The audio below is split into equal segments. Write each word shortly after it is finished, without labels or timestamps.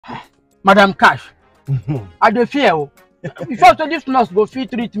Madam Cash, I dey fear. You sure say this nurse go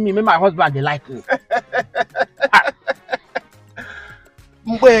fit treat me, make my husband dey like me.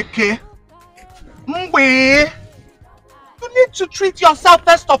 Mbeke. Mbe. You need to treat yourself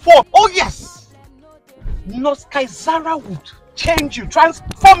first of all. Oh yes. Nurse Kaizara would change you,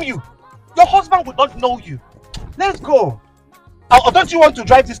 transform you. Your husband would not know you. Let's go. Or don't you want to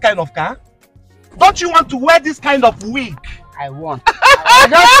drive this kind of car? Don't you want to wear this kind of wig? I want.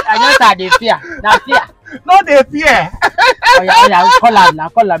 I just had a fear. Now fear. No, they fear. Oh yeah,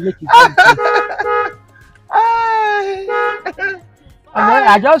 call her, make it come.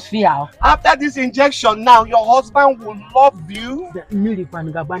 I just fear. After this injection now, your husband will love you. Yeah.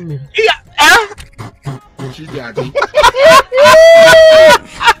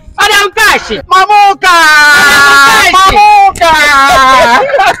 Madam Cash! Mamoka! Mamoka!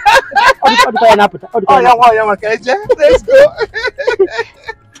 Let's go.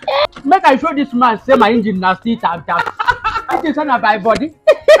 Make I show this man say my engine na still tap tap. I think na by body.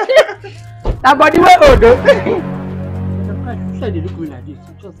 That body wey old. Madam Cash, you said they look me like this.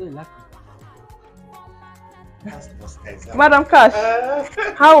 You just say like Madam Cash,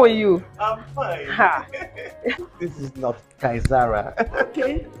 how are you? I'm fine. Ha. This is not Kaizara.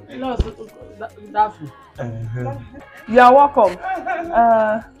 okay. No, that's You are welcome.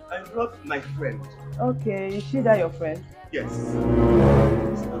 I brought my friend. Okay, is she that your friend? Yes.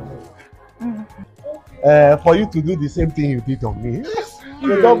 For you to do the same thing you did on me.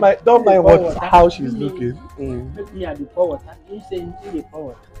 So don't mind how she's looking. Make me at the forward. You say the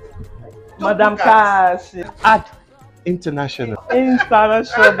forward. Madam Cash. Add international.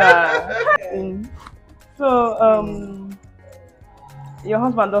 So, your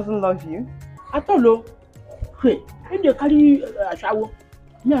husband doesn't love you? I don't know. Hey, if they carry a shower,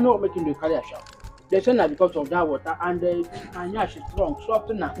 me I know what making they carry a shower. They say that because of that water and my Nyash is strong.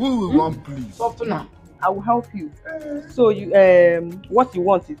 Soften now. We will want please. Soften now. I will help you. So you what you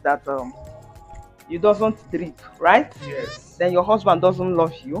want is that you doesn't drink, right? Yes. Then your husband doesn't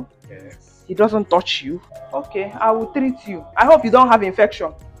love you. Yes. He doesn't touch you. Okay, I will treat you. I hope you don't have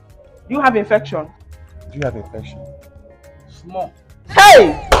infection. Do you have infection? Do you have infection? Small.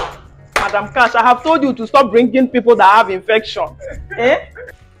 Hey! Madam Cash, I have told you to stop bringing people that have infection. Eh?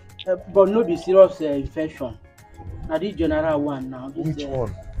 But no be serious infection. Now this general one now. This, which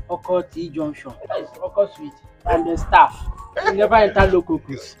one? Oko T junction. That is Oko Sweet. And the staff. You never enter local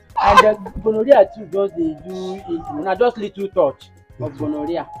cruise. And the gonorrhea too just they do it. Now just little touch of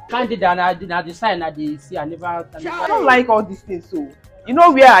gonorrhea. Candida na the sign that they see. I don't like all these things. So you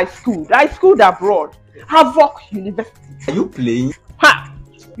know where I schooled? I schooled abroad. Havoc University. Are you playing? Ha!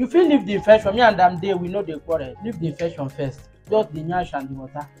 You feel leave the infection. Me and them there we know the quarrel. Leave the infection first. Just the Nyash and the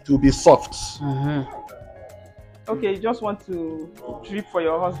water. To be soft. Okay, you just want to drip for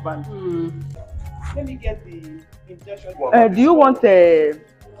your husband. Let me get the injection. Do you want a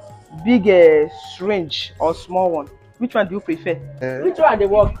big syringe or small one? Which one do you prefer? Which one they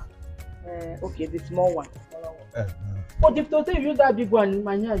work? Okay, the small one. But if you use that big one,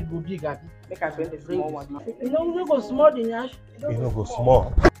 my Nyash go big. Make I bring the small one. You know, go small the Nyash. You know, go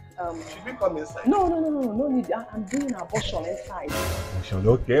small. Should we come inside? No need. I'm doing abortion inside. Abortion,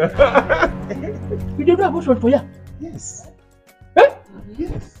 okay. You do abortion for you? Yes. Eh?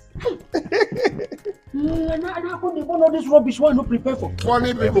 Yes. And how come they want all this rubbish one no prepare for?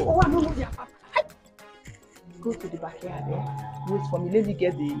 Funny people. Oh, I don't know their papa. Go to the backyard there. Wait for me. Let me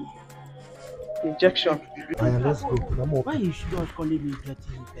get the injection. Let's go. Why you should just call me dirty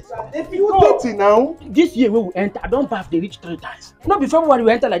person? If you dirty now. This year when we enter, I don't bath. They reach 3 times. Not before February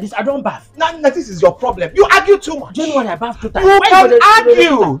we enter like this. I don't bath. Now this is your problem. You argue too much. January I bath 2 times. You can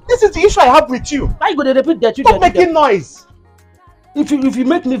argue. This is the issue I have with you. Why you go to repeat that? Stop making noise. If you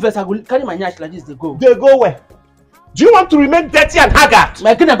make me vex, I go carry my Nyash like this. They go. They go where? Do you want to remain dirty and haggard?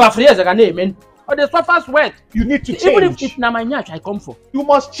 My kid bath for years I can name man. Or the suffer sweat. You need to change. Even if it's not my Nyash I come for. You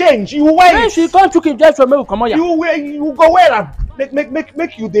must change. You wait. When she can't took injection from me, come on. You go where and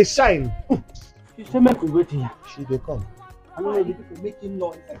make you they shine. She say make we wait here. She they come. I don't know the people making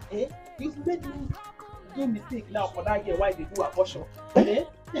noise. Eh? You made me do mistake now for that year why they do abortion. Eh?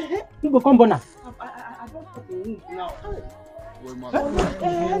 You go come born. I don't put the room now.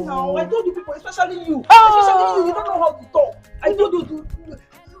 No, I told you people, especially you. Especially you don't know how to talk. I told you to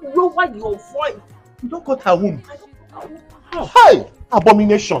lower your voice. You don't cut her womb. Hi!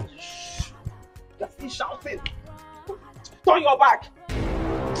 Abomination. You're still shouting. Turn your back.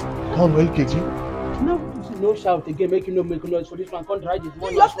 Turn well, KG. No shout again, make you no make noise for this one. Can't drive this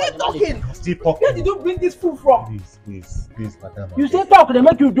one. You're still talking. Still talking. Where did you bring this food from? Please, madam. You say talk, they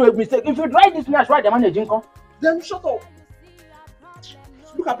make you do a mistake. If you drive this Nyash, why the managing come? Then shut up.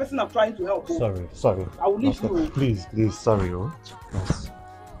 Look at the person I'm trying to help. Sorry. I will leave you. Please, sorry. Oh. Yes.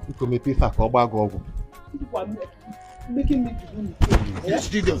 You can make me fat or bag over. People are making me to do mistakes. This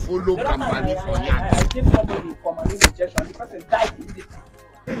didn't follow company for I gave somebody for my injection. The person died immediately.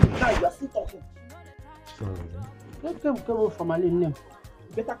 Now you are still talking. Sorry. Don't come from my name. You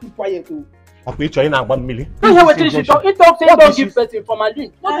better keep quiet too. I'll pay you in 1 million. You hear what she talk? He talk say don't give person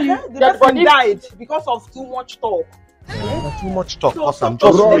formalin. The person died because of too much talk. Too much talk. So I'm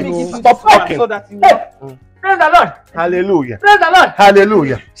stop just stop talking. So that you Praise the Lord. Hallelujah. Praise the Lord.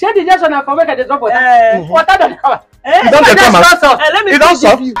 Hallelujah. Share the injection and for make the drop water. Water don't cover. You don't get come out. Let me You don't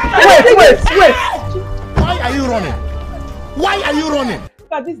stop. you. Wait. Why are you running? Why are you running?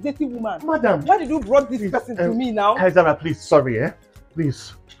 Look at this dirty woman. Madam. Why did you brought this person to me now? Kaizara, please, sorry,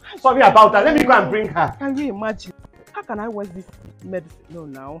 Please. Sorry about that. Let me go and bring her. Can you imagine? How can I waste this medicine? No,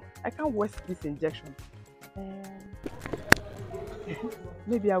 now. I can't waste this injection.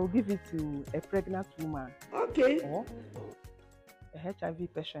 Maybe I will give it to a pregnant woman. Okay. Or a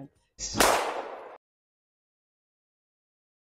HIV patient.